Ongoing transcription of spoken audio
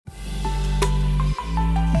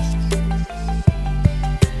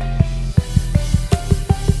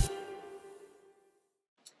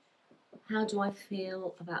How do I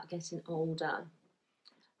feel about getting older?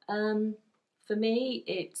 For me,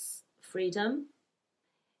 it's freedom.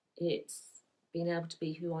 It's being able to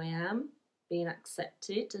be who I am, being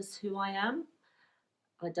accepted as who I am.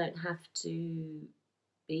 I don't have to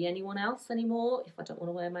be anyone else anymore. If I don't want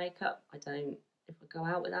to wear makeup, I don't. If I go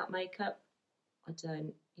out without makeup, I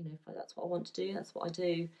don't. If that's what I want to do, that's what I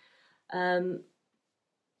do. Um,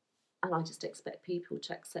 and I just expect people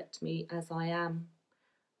to accept me as I am,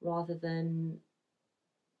 rather than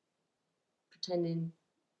pretending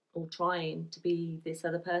or trying to be this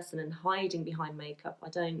other person and hiding behind makeup.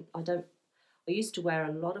 I used to wear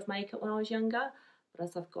a lot of makeup when I was younger, but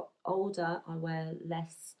as I've got older, I wear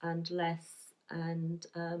less and less, and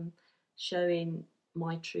showing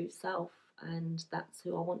my true self, and that's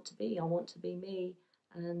who I want to be. I want to be me,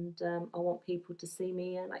 and I want people to see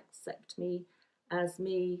me and accept me as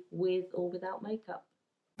me, with or without makeup.